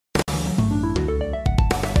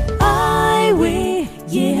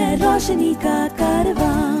रोशनी का कारवां।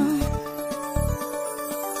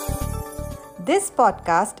 This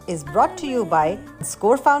podcast is brought to you by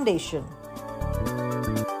Score Foundation.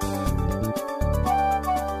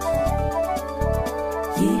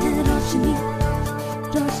 ये है रोशनी,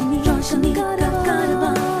 रोशनी, रोशनी का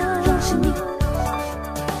कारवां, रोशनी।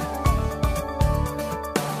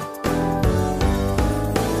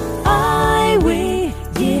 Highway,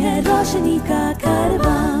 ये है रोशनी का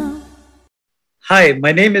कारवां। Hi,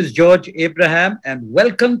 my name is George Abraham and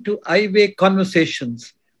welcome to Highway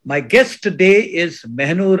Conversations. My guest today is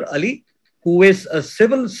Mehnur Ali, who is a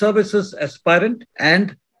civil services aspirant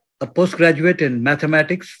and a postgraduate in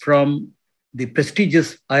mathematics from the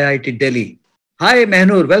prestigious IIT Delhi. Hi,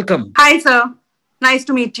 Mehnur, welcome. Hi, sir. Nice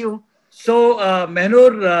to meet you. So,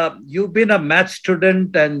 Mehnur, you've been a math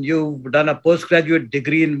student and you've done a postgraduate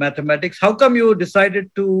degree in mathematics. How come you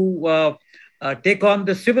decided to take on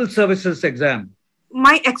the civil services exam?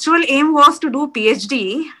 My actual aim was to do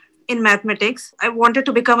PhD in mathematics. I wanted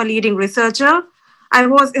to become a leading researcher. I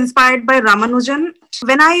was inspired by Ramanujan.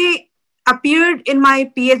 When I appeared in my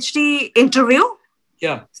PhD interview,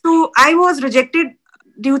 so I was rejected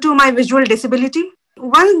due to my visual disability.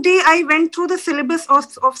 One day I went through the syllabus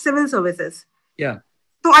of civil services.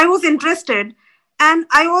 So I was interested. And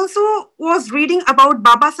I also was reading about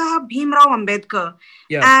Baba Sahab Bhimrao Ambedkar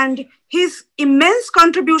and his immense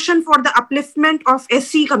contribution for the upliftment of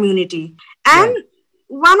SC community. And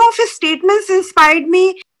one of his statements inspired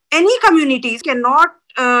me. Any communities cannot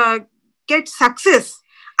get success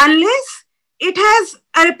unless it has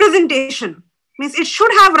a representation. Means it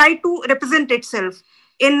should have right to represent itself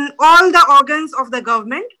in all the organs of the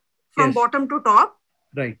government from bottom to top.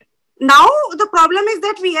 Right. Now, the problem is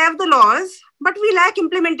that we have the laws, but we lack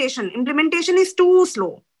implementation. Implementation is too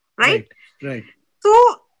slow, right? Right. So,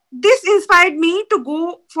 this inspired me to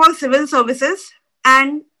go for civil services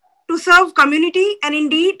and to serve community. And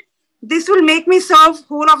indeed, this will make me serve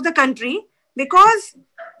whole of the country because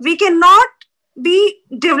we cannot be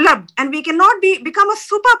developed and we cannot become a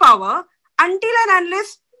superpower until and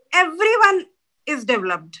unless everyone is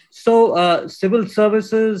developed. So, civil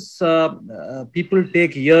services, people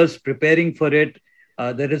take years preparing for it.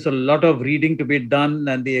 There is a lot of reading to be done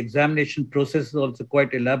and the examination process is also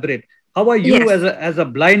quite elaborate. How are you as a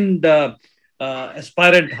blind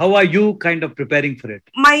aspirant, how are you kind of preparing for it?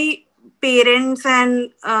 My parents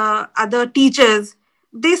and other teachers,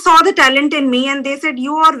 they saw the talent in me and they said,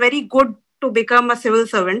 you are very good to become a civil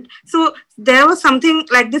servant. So there was something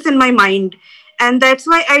like this in my mind. And that's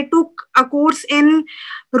why I took a course in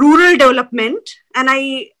rural development and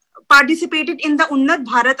I participated in the Unnat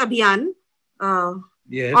Bharat Abhiyan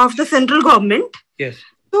of the central government.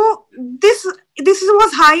 So this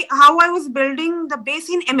was how I was building the base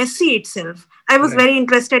in MSc itself. I was very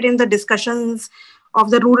interested in the discussions of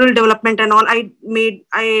the rural development and all. I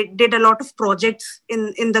did a lot of projects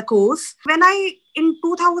in the course. When in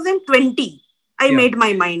 2020, I made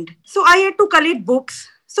my mind. So I had to collect books.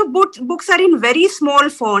 So books are in very small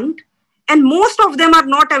font and most of them are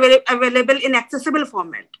not available in accessible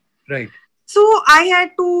format. Right. So I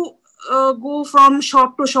had to go from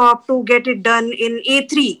shop to shop to get it done in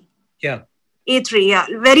A3.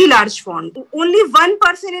 A3, very large font. Only one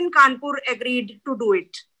person in Kanpur agreed to do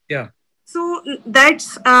it. So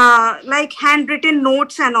that's like handwritten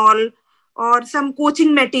notes and all, or some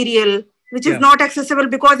coaching material, which is not accessible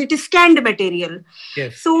because it is scanned material.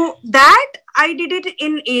 So that I did it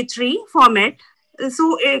in A3 format.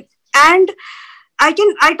 So and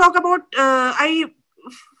I talk about I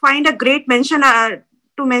find a great mention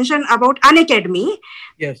to mention about Unacademy.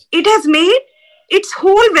 It has made its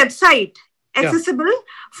whole website accessible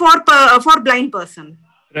for blind person.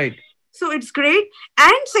 Right. So it's great.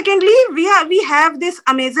 And secondly, we have this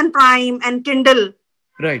Amazon Prime and Kindle.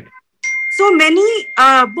 Right. So many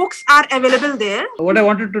books are available there. What I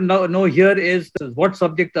wanted to know here is what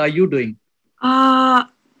subject are you doing?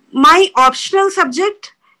 My optional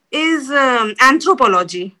subject is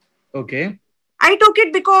anthropology. Okay. I took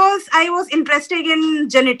it because I was interested in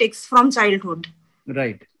genetics from childhood.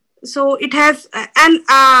 Right. So it has, and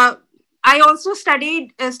I also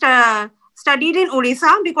studied in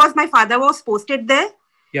Odisha because my father was posted there.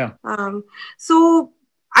 So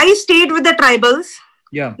I stayed with the tribals.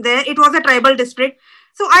 There, it was a tribal district.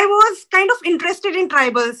 So I was kind of interested in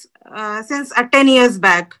tribals since 10 years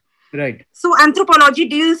back. Right. So anthropology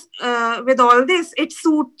deals with all this. It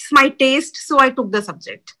suits my taste. So I took the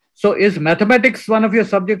subject. So is mathematics one of your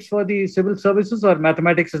subjects for the civil services or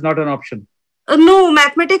mathematics is not an option? No,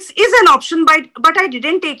 mathematics is an option, but I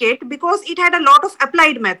didn't take it because it had a lot of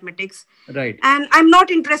applied mathematics. Right. And I'm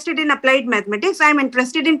not interested in applied mathematics. I'm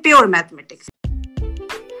interested in pure mathematics.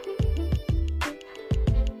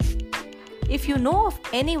 If you know of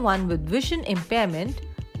anyone with vision impairment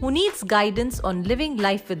who needs guidance on living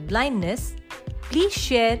life with blindness, please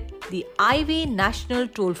share the Eyeway National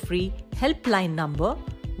Toll-Free Helpline number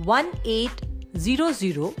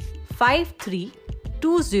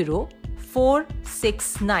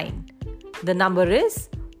 1800-5320-469. The number is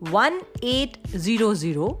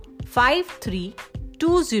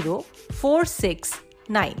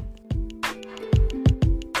 1800-5320-469.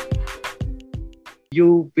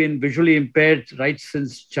 You've been visually impaired right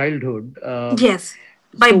since childhood. Yes,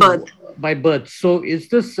 by birth. By birth. So is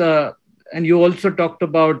this, and you also talked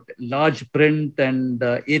about large print and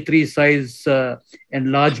A3 size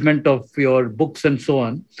enlargement of your books and so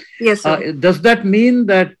on. Yes, sir. Does that mean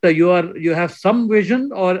that you have some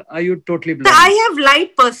vision, or are you totally blind? I have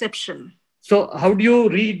light perception. So how do you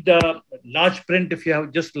read large print if you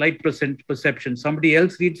have just light perception? Somebody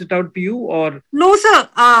else reads it out to you, or? No, sir.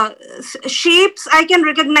 Shapes I can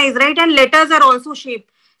recognize, right? And letters are also shaped.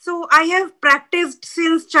 So I have practiced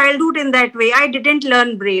since childhood in that way. I didn't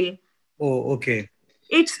learn Braille. Oh, okay.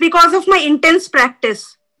 It's because of my intense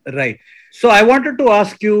practice. Right. So I wanted to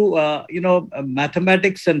ask you,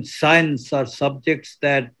 mathematics and science are subjects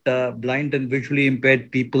that blind and visually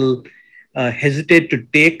impaired people hesitate to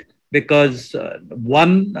take because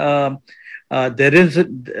there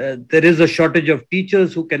is a shortage of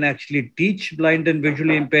teachers who can actually teach blind and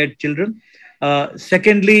visually impaired children.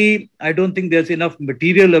 Secondly, I don't think there's enough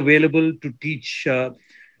material available to teach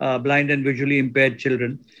blind and visually impaired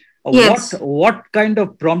children. Yes. What kind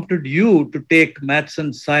of prompted you to take maths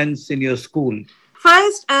and science in your school?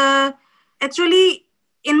 First, actually,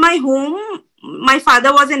 in my home, my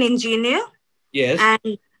father was an engineer. Yes.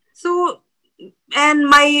 And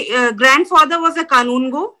my grandfather was a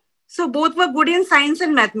Kanungo. So both were good in science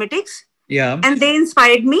and mathematics. Yeah. And they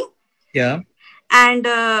inspired me. Yeah. And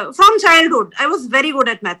from childhood, I was very good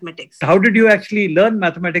at mathematics. How did you actually learn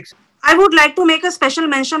mathematics? I would like to make a special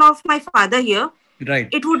mention of my father here. Right.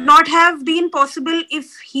 It would not have been possible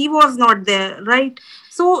if he was not there, right?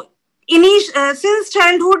 So since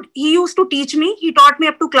childhood, he used to teach me. He taught me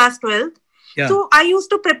up to class 12th. Yeah. So I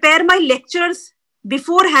used to prepare my lectures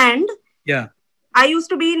beforehand. Yeah. I used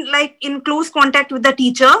to be in close contact with the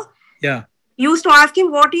teacher. Yeah. Used to ask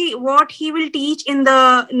him what he will teach in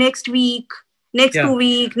the next week, next 2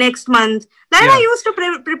 week, next month. Then I used to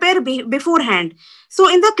prepare beforehand. So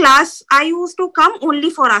in the class, I used to come only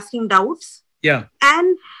for asking doubts. Yeah.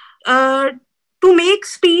 And to make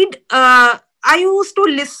speed, I used to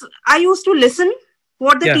listen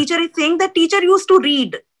what the teacher is saying. The teacher used to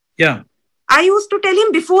read. Yeah. I used to tell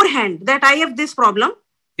him beforehand that I have this problem.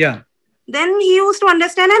 Yeah. Then he used to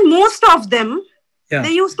understand, and most of them,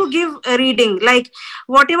 they used to give a reading, like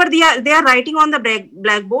whatever they are writing on the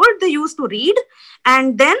blackboard, they used to read,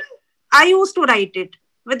 and then I used to write it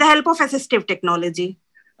with the help of assistive technology.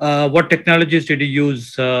 What technologies did you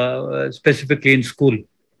use specifically in school?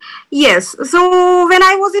 Yes. So when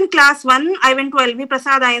I was in class 1, I went to LV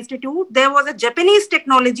Prasad Eye Institute. There was a Japanese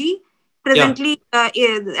technology presently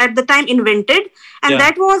at the time invented, and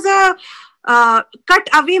that was a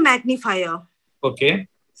cut-away magnifier. Okay.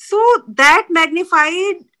 So that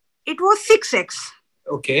magnified, it was 6x.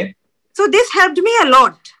 Okay. So this helped me a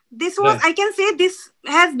lot. This was, I can say, this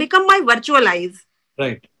has become my virtual eyes.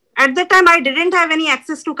 Right. At the time, I didn't have any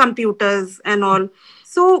access to computers and all.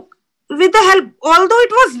 So with the help, although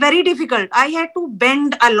it was very difficult, I had to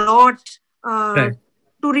bend a lot to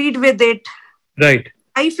read with it. Right.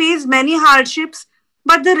 I faced many hardships,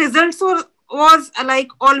 but the results was like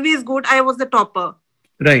always good. I was the topper.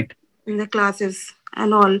 Right. In the classes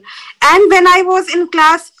and all. And when I was in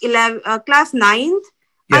class 9th,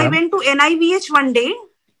 I went to NIVH one day.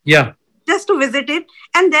 Yeah. Just to visit it.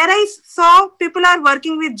 And there I saw people are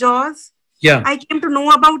working with JAWS. Yeah. I came to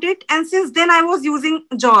know about it. And since then I was using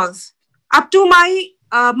JAWS up to my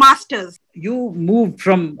master's. You moved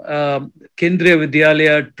from Kendriya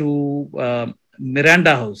Vidyalaya to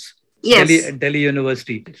Miranda House. Yes. Delhi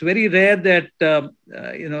University. It's very rare that,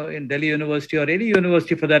 in Delhi University or any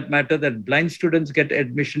university for that matter, that blind students get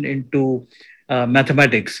admission into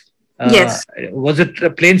mathematics. Yes. Was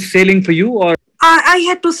it plain sailing for you, or? I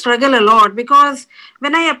had to struggle a lot because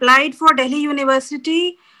when I applied for Delhi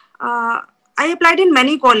University, I applied in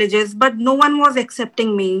many colleges, but no one was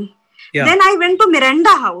accepting me. Yeah. Then I went to Miranda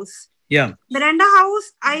House. Yeah. Miranda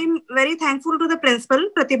House, I'm very thankful to the principal,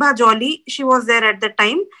 Pratibha Jolly. She was there at the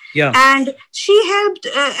time. Yeah. And she helped,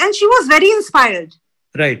 and she was very inspired.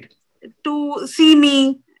 Right. To see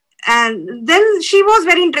me. And then she was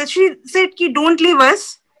very interested. She said, don't leave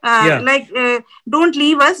us. Don't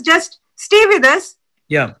leave us. Just stay with us.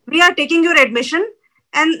 Yeah. We are taking your admission.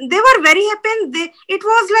 And they were very happy. It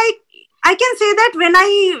was like I can say that when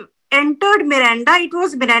I entered Miranda, it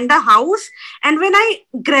was Miranda House. And when I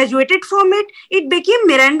graduated from it, it became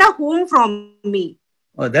Miranda Home from me.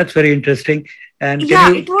 Oh, that's very interesting. And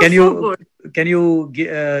Yeah, it was so good. can you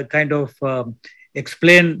kind of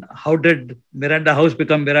explain how did Miranda House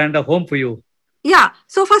become Miranda Home for you? Yeah.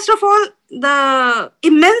 So first of all, the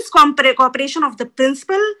immense cooperation of the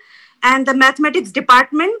principal and the mathematics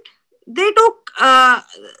department, they took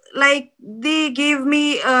they gave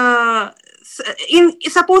me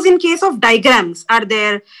suppose in case of diagrams are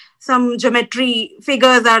there, some geometry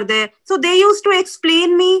figures are there. So they used to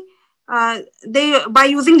explain me they by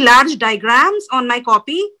using large diagrams on my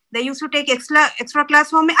copy. They used to take extra class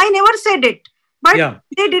for me. I never said it, but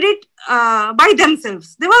they did it by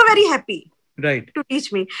themselves. They were very happy. Right. To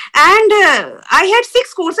teach me. And I had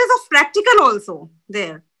 6 courses of practical also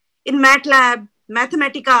there in MATLAB,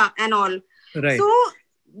 Mathematica and all. Right. So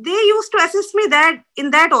they used to assist me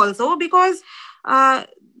in that also, because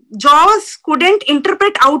JAWS couldn't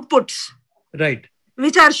interpret outputs. Right.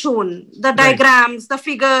 Which are shown, the diagrams, the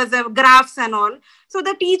figures, the graphs and all. So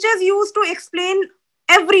the teachers used to explain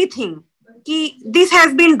everything. This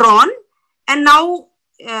has been drawn and now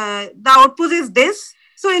the output is this.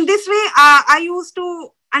 So in this way, I used to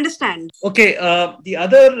understand. Okay. The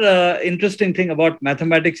other interesting thing about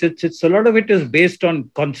mathematics, it's a lot of it is based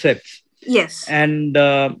on concepts. Yes. And,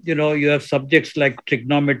 you have subjects like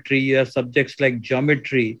trigonometry, you have subjects like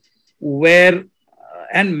geometry,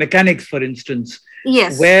 and mechanics, for instance.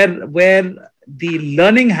 Yes. Where the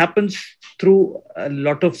learning happens through a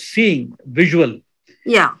lot of seeing, visual.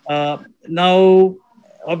 Yeah. Now,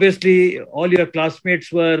 obviously, all your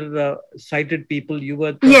classmates were sighted people. You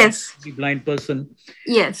were the blind person.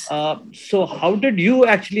 Yes. So how did you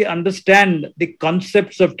actually understand the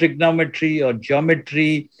concepts of trigonometry or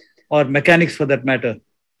geometry or mechanics for that matter?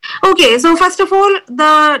 Okay. So first of all,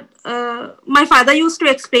 my father used to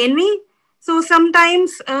explain me. So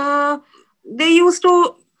sometimes they used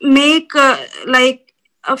to make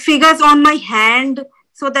figures on my hand,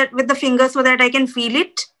 so that with the fingers, so that I can feel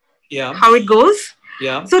it. Yeah. How it goes.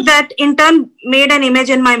 Yeah. So that in turn made an image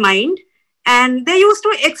in my mind, and they used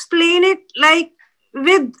to explain it like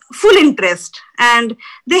with full interest, and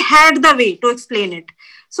they had the way to explain it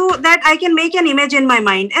so that I can make an image in my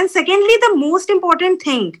mind. And secondly, the most important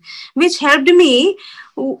thing which helped me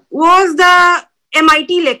was the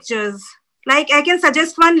MIT lectures. Like I can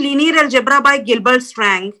suggest one, Linear Algebra by Gilbert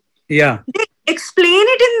Strang. Yeah. They explain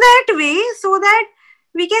it in that way so that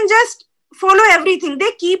we can just follow everything.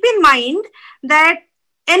 They keep in mind that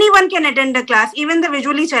anyone can attend the class, even the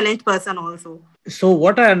visually challenged person also. So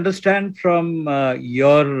what I understand from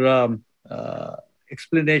your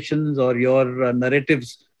explanations or your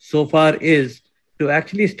narratives so far is to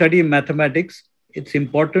actually study mathematics, it's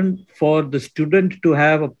important for the student to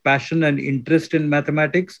have a passion and interest in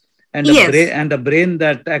mathematics and a brain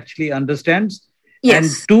that actually understands.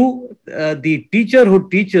 Yes. And 2, the teacher who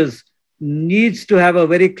teaches needs to have a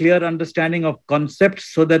very clear understanding of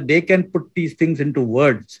concepts so that they can put these things into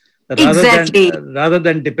words rather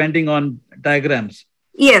than depending on diagrams.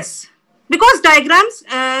 Yes, because diagrams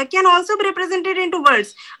can also be represented into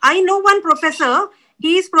words. I know one professor,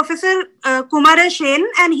 he is Professor Kumar Sen,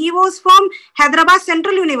 and he was from Hyderabad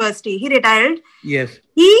Central University. He retired. Yes.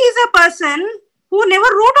 He is a person who never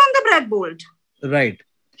wrote on the blackboard. Right.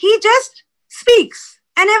 He just speaks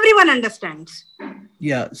and everyone understands.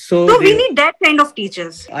 Yeah. So we need that kind of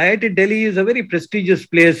teachers. IIT Delhi is a very prestigious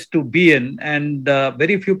place to be in, and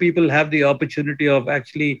very few people have the opportunity of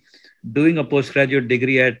actually doing a postgraduate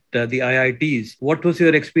degree at the IITs. What was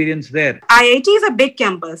your experience there? IIT is a big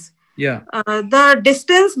campus. Yeah. The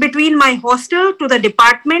distance between my hostel to the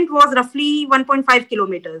department was roughly 1.5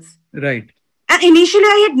 kilometers. Right. And initially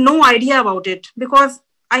I had no idea about it because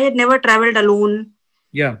I had never traveled alone.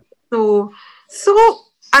 Yeah. So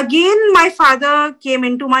again, my father came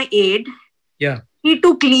into my aid. Yeah. He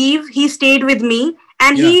took leave. He stayed with me,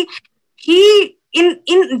 and he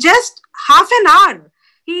in just half an hour,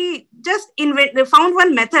 he just found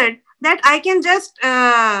one method that I can just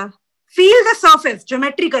feel the surface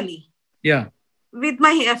geometrically. Yeah. With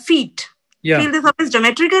my feet. Yeah. Feel the surface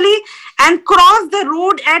geometrically and cross the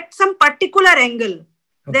road at some particular angle.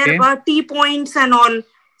 Okay. There were T-points and all.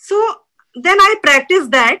 So then I practiced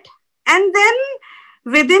that, and then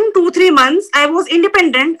within 2-3 months I was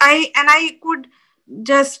independent. I could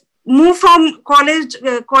just move from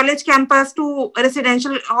college campus to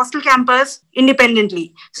residential hostel campus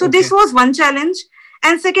independently. So this was one challenge.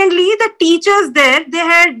 And secondly, the teachers there,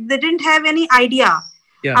 they didn't have any idea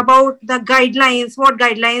about the guidelines, what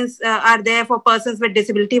guidelines are there for persons with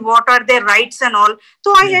disability, what are their rights and all.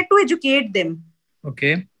 So I had to educate them.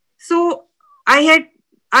 Okay. So I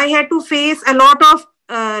had to face a lot of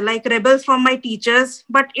like rebels from my teachers,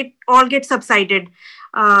 but it all gets subsided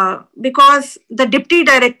because the deputy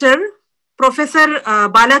director, Professor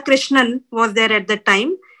Balakrishnan, was there at that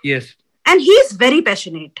time. Yes. And he is very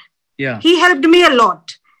passionate. Yeah. He helped me a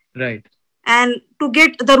lot. Right. And to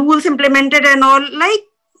get the rules implemented and all, like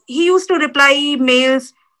he used to reply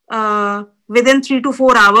mails within 3 to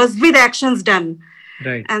 4 hours with actions done.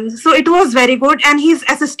 Right. And so it was very good. And his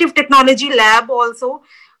assistive technology lab also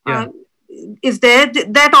is there.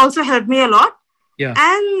 That also helped me a lot. Yeah.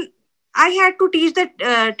 And I had to teach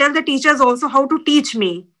tell the teachers also how to teach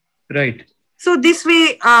me. Right. So this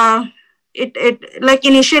way, it like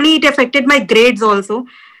initially it affected my grades also,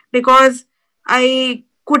 because I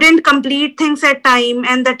couldn't complete things at time,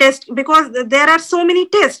 and the test, because there are so many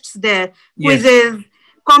tests there, quizzes,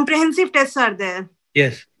 comprehensive tests are there.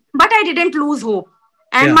 Yes. But I didn't lose hope.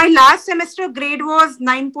 And my last semester grade was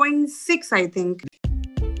 9.6, I think.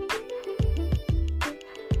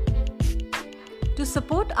 To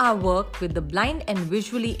support our work with the blind and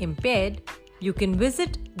visually impaired, you can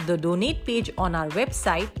visit the donate page on our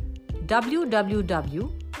website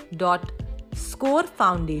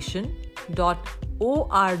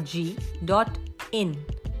www.scorefoundation.org.in.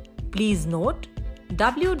 Please note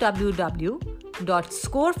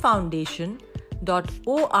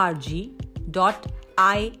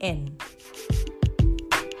www.scorefoundation.org.in.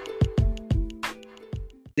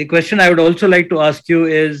 The question I would also like to ask you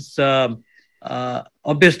is,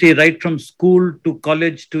 obviously, right from school to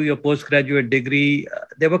college to your postgraduate degree,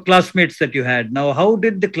 there were classmates that you had. Now, how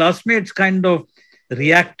did the classmates kind of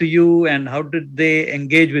react to you, and how did they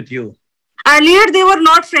engage with you? Earlier, they were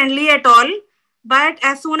not friendly at all. But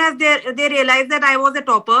as soon as they realized that I was a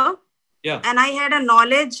topper, and I had a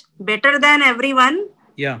knowledge better than everyone,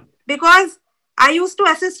 because I used to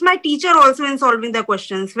assist my teacher also in solving the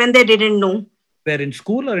questions when they didn't know. Where, in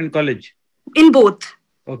school or in college? In both.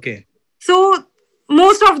 Okay. So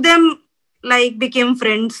most of them like became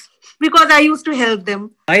friends because I used to help them.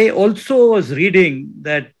 I also was reading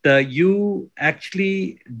that you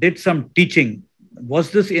actually did some teaching. Was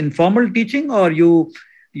this informal teaching, or you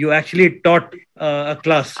actually taught a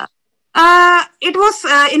class? It was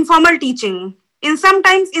informal teaching.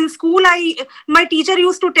 Sometimes in school, my teacher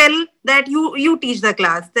used to tell that you teach the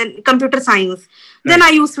class, then computer science. Right. Then I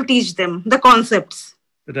used to teach them the concepts.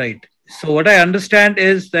 Right. So what I understand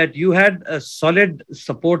is that you had a solid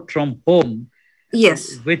support from home.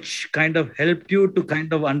 Yes. Which kind of helped you to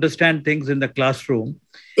kind of understand things in the classroom.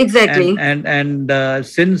 Exactly. And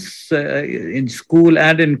since in school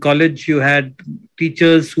and in college, you had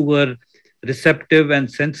teachers who were receptive and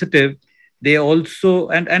sensitive, they also,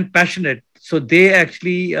 and passionate. So they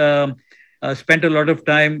actually spent a lot of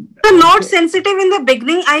time. Not sensitive in the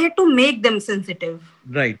beginning. I had to make them sensitive.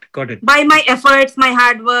 Right. Got it. By my efforts, my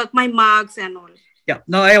hard work, my marks and all. Yeah.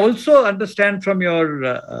 Now, I also understand from your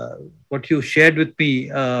what you shared with me,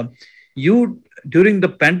 you, during the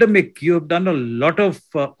pandemic, you have done a lot of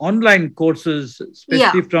online courses,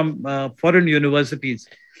 especially from foreign universities.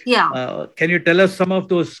 Yeah. Can you tell us some of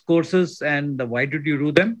those courses and why did you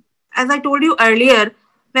do them? As I told you earlier,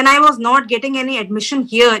 when I was not getting any admission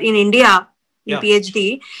here in India in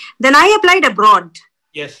PhD, then I applied abroad.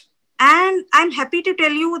 Yes. And I'm happy to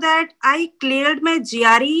tell you that I cleared my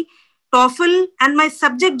GRE, TOEFL and my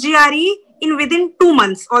subject GRE in within 2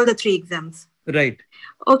 months, all the 3 exams. Right.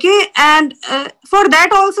 Okay. And for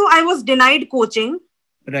that also, I was denied coaching.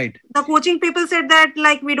 Right. The coaching people said that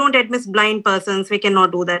like, we don't admit blind persons. We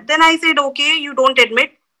cannot do that. Then I said, okay, you don't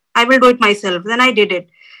admit. I will do it myself. Then I did it.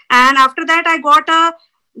 And after that,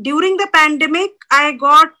 during the pandemic, I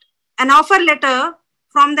got an offer letter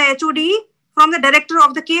from the HOD, from the director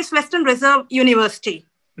of the Case Western Reserve University.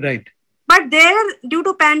 Right. But there, due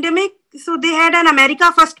to pandemic, so they had an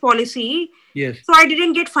America First policy. Yes. So I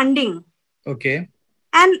didn't get funding. Okay.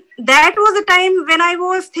 And that was a time when I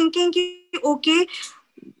was thinking, okay,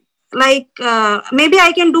 like maybe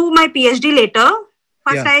I can do my PhD later.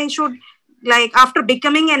 First, I should, like after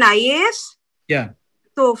becoming an IAS. Yeah.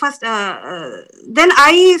 So first, then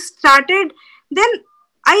I started, then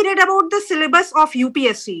I read about the syllabus of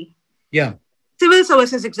UPSC. Yeah. Civil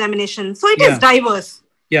Services Examination. So it is diverse.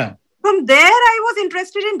 Yeah. From there, I was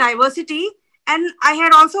interested in diversity. And I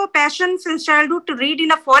had also a passion since childhood to read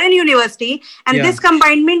in a foreign university. And this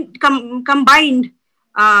combined,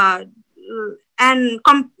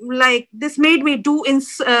 like this made me do in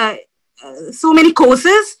so many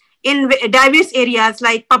courses in diverse areas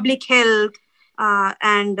like public health,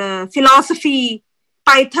 and philosophy,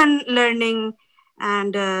 Python learning,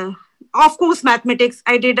 and of course, mathematics.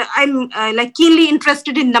 I'm like keenly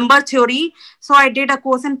interested in number theory. So I did a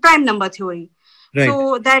course in prime number theory. Right.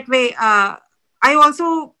 So that way, I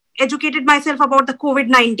also educated myself about the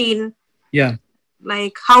COVID-19. Yeah.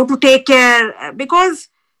 Like how to take care, because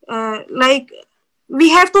like we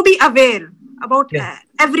have to be aware about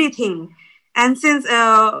everything. And since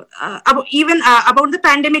about the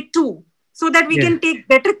pandemic too, so that we can take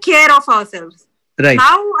better care of ourselves. Right.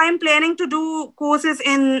 Now I'm planning to do courses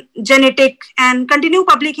in genetic and continue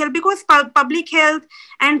public health, because public health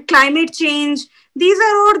and climate change, these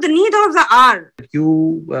are all the need of the hour.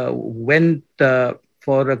 You went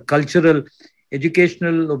for a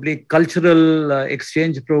educational cultural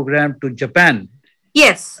exchange program to Japan.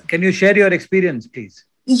 Yes. Can you share your experience, please?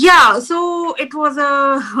 Yeah, so it was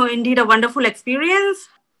indeed a wonderful experience.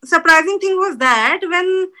 Surprising thing was that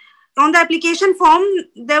when on the application form,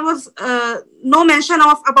 there was no mention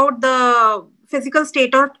about the physical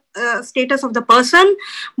status of the person.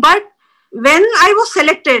 But when I was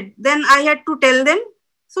selected, then I had to tell them.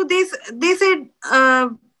 So they said,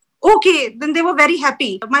 okay, then they were very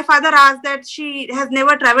happy. My father asked that she has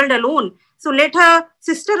never traveled alone, so let her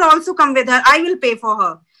sister also come with her. I will pay for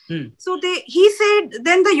her. So he said,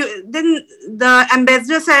 then the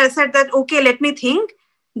ambassador said that, okay, let me think.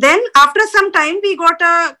 Then after some time, we got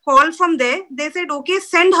a call from there. They said, okay,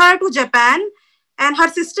 send her to Japan, and her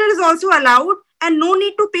sister is also allowed, and no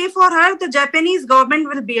need to pay for her. The Japanese government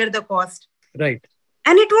will bear the cost. Right.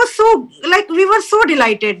 And it was so, like, we were so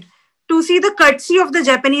delighted to see the courtesy of the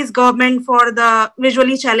Japanese government for the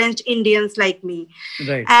visually challenged Indians like me.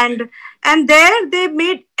 Right. And there they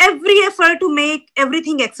made every effort to make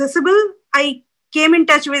everything accessible. I came in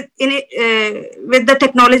touch with the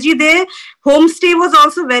technology there. Homestay was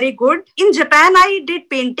also very good. In Japan, I did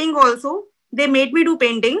painting also. They made me do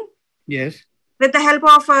painting. Yes. With the help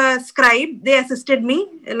of a scribe, they assisted me,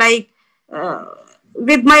 like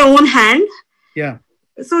with my own hand. Yeah.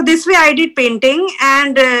 So this way I did painting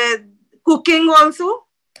and cooking also.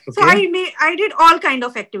 Okay. So I did all kind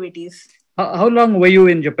of activities. How long were you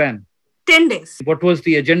in Japan? 10 days. What was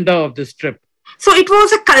the agenda of this trip? So it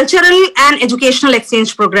was a cultural and educational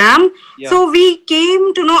exchange program. Yeah. So we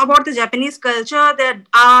came to know about the Japanese culture, their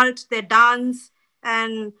art, their dance,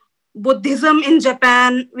 and Buddhism in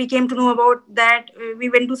Japan. We came to know about that. We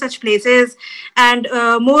went to such places. And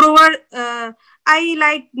moreover, I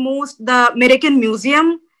liked most the American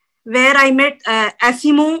Museum, where I met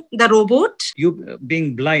Asimo, the robot. You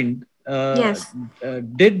being blind, yes.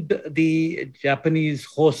 Did the Japanese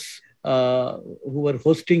hosts who were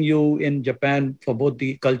hosting you in Japan for both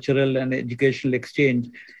the cultural and educational exchange,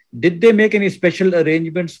 did they make any special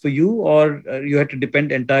arrangements for you, or you had to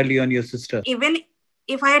depend entirely on your sister? Even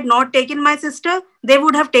if I had not taken my sister, they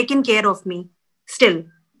would have taken care of me still.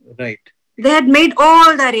 Right. They had made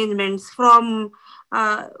all the arrangements, from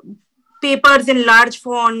papers in large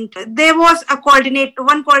font. There was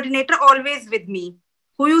one coordinator always with me,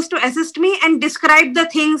 who used to assist me and describe the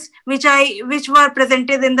things which were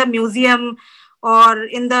presented in the museum or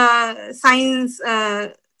in the science,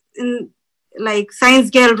 in like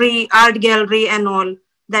science gallery, art gallery, and all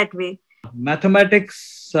that way.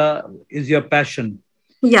 Mathematics is your passion.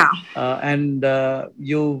 Yeah. And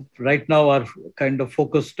you right now are kind of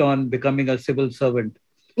focused on becoming a civil servant.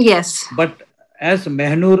 Yes. But as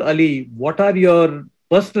Mehnoor Ali, what are your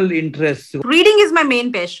personal interests? Reading is my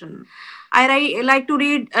main passion. I like to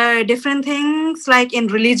read different things like in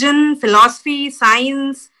religion, philosophy,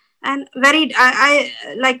 science, and I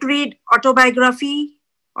like to read autobiography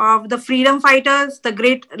of the freedom fighters, the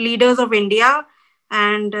great leaders of India.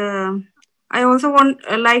 And I also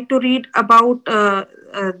like to read about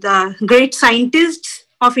the great scientists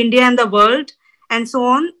of India and the world, and so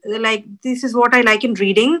on. Like, this is what I like in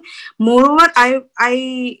reading. Moreover,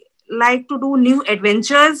 I like to do new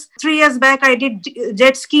adventures. 3 years back, I did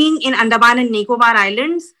jet skiing in Andaman and Nicobar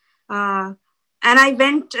Islands. And I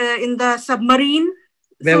went in the submarine.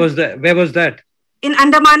 Where was that? In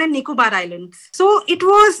Andaman and Nicobar Islands. So it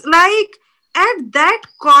was like, at that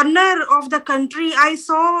corner of the country, I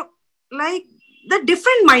saw like the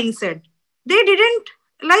different mindset. They didn't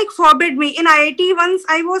like forbid me. In IIT, once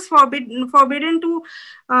I was forbidden to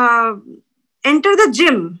enter the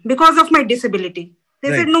gym because of my disability. They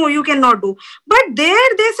said, no, you cannot do. But there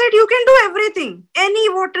they said, you can do everything. Any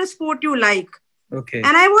water sport you like. Okay.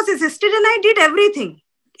 And I was assisted and I did everything.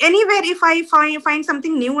 Anywhere, if I find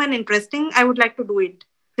something new and interesting, I would like to do it.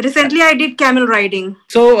 Recently, I did camel riding.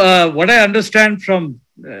 So what I understand from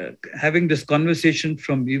having this conversation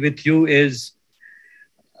with you is,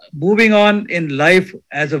 moving on in life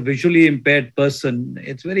as a visually impaired person,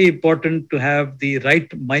 it's very important to have the right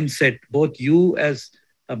mindset, both you as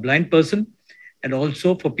a blind person, and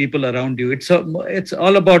also for people around you. It's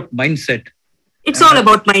all about mindset. It's all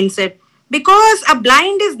about mindset. Because a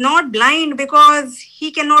blind is not blind because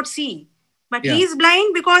he cannot see. But he is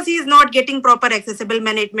blind because he is not getting proper accessible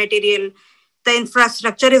material. The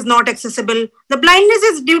infrastructure is not accessible. The blindness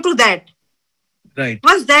is due to that. Right.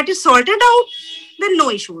 Once that is sorted out, then no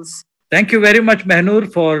issues. Thank you very much,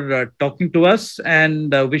 Mehnur, for talking to us,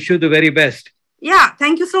 and wish you the very best. Yeah,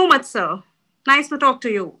 thank you so much, sir. Nice to talk to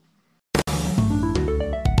you.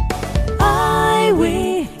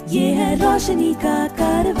 Highway, ये है रोशनी का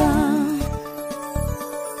कारवां.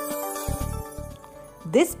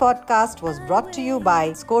 This podcast was brought to you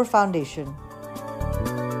by Score Foundation.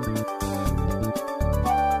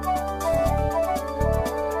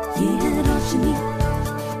 ये है रोशनी,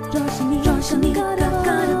 रोशनी, रोशनी का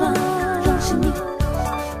कारवां, रोशनी.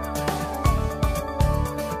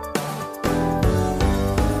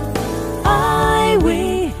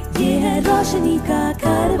 Highway, ये है रोशनी का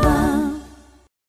कारवां.